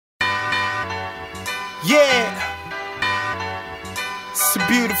Yeah, it's a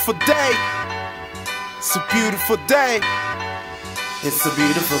beautiful day. It's a beautiful day. It's a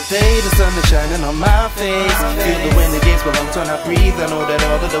beautiful day, the sun is shining on my face. Feel the wind against my lungs when I breathe. I know that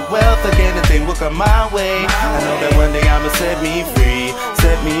all of the wealth again, the thing will come my way. I know that one day I'ma set me free,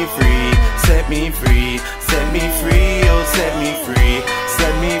 set me free, set me free, set me free, oh set me free,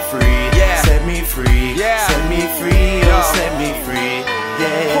 set me free, set me free, set me free, oh set me free,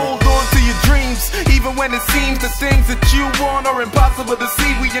 yeah. Hold on to your dreams, even when it seems the things that you want are impossible to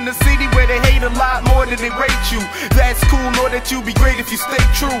see. We in the city where they hate a lot more than they rate you. That's cool, know that you'll be great if you stay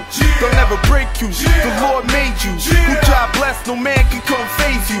true. They'll never break you, the Lord made you. Who God bless, no man can come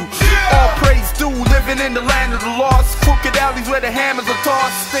phase you. All praise due, living in the land of the lost. Crooked alleys where the hammers are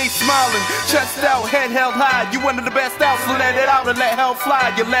tossed. Stay smiling, chest out, head held high. You one of the best out, so let it out and let hell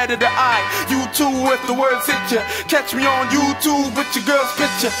fly. You let it to eye, you too if the words hit you. Catch me on YouTube with your girl's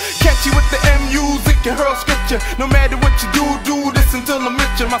picture. Catch you with the MUs, it can hurl scripture. No matter what you do this until I'm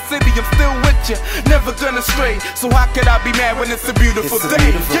richer. My city, I'm still with you, never gonna stray. So how could I be mad when it's a beautiful day? It's a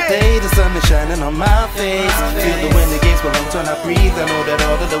beautiful day, the sun is shining on my face. Feel the wind against my lungs when I breathe. I know that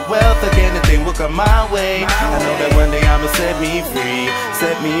all of the wealth again, the thing will come my way. I know that one day I'ma set me free,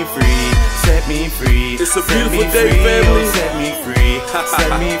 set me free, set me free. It's a beautiful day, family. Oh, set me free,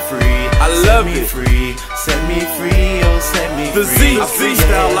 set me free. I love it. Set me free, oh set me free. The Z,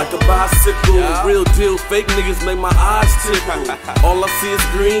 freestyle like a bicycle. Real deal, fake niggas make my eyes tickle. All I see is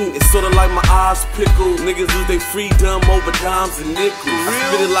green, it's sorta like my eyes pickle. Niggas lose their freedom over dimes and nickels. I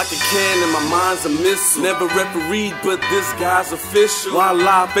spit it like a can and my mind's a missile. Never refereed, but this guy's official. Why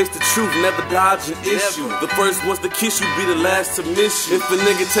lie, face the truth, never dodge an issue. The first one's to kiss you, be the last to miss you. If a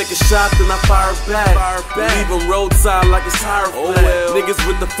nigga take a shot, then I fire back. Leave him roadside like it's tire flat. Niggas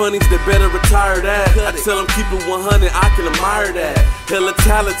with the funnies, they better retire that. I tell them keep it 100, I can admire that. Hella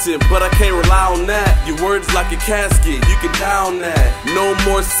talented, but I can't rely on that. Your words like a casket, you can die on that. No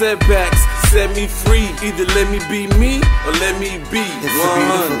more setbacks, set me free. Either let me be me, or let me be. It's a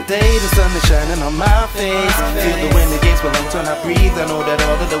beautiful day, the sun is shining on my face. Feel the wind against my lungs when I breathe. I know that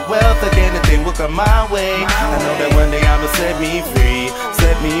all of the wealth again, the thing will come my way. I know that one day I'ma set me free,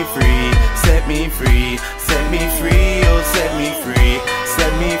 set me free, set me free, set me free, oh set me free,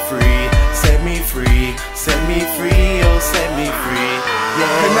 set me free, set me free, set me free, oh set me free,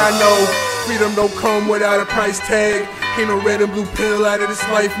 yeah. And I know freedom don't come without a price tag. Ain't no red and blue pill out of this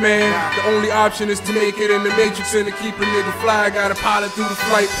life, man. The only option is to make it in the matrix and to keep a nigga fly. Gotta pilot through the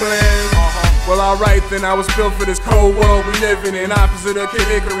flight plan. Well, alright then, I was built for this cold world we living in. Opposite of Kid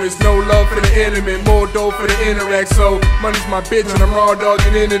Icarus, no love for the intimate, more dough for the interact. So money's my bitch and I'm raw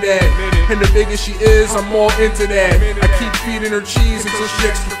dogging into that. And the bigger she is, I'm more into that. I keep feeding her cheese until she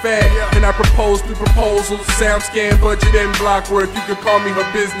extra fat. And I propose through proposals, sound scan, budget and block work. You can call me her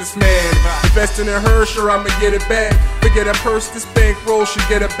businessman. Investing in her, sure I'ma get it back. Forget a purse, this bankroll should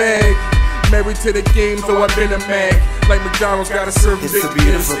get a bag. Married to the game, though I've been a mag. Like McDonald's, gotta serve a big It's a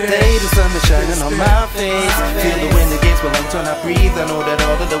beautiful day, the sun is shining on my face. Feel the wind against my lungs when I breathe. I know that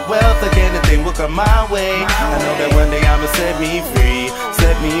all of the wealth again, the thing will come my way. I know that one day I'ma set me free,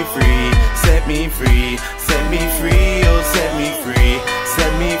 set me free, set me free, set me free, oh set me free,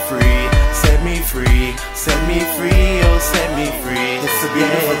 set me free, set me free, set me free, oh set me free. It's a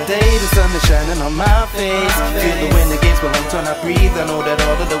beautiful day, the sun is shining on my face. Feel the wind against my lungs when I breathe. I know that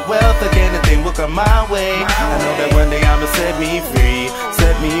all of the wealth again, the thing will come my way. I know that one day I'ma set me free,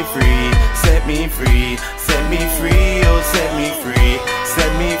 set me free, set me free, set me free, oh set me free,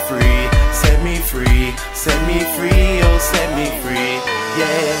 set me free, set me free, set me free, oh set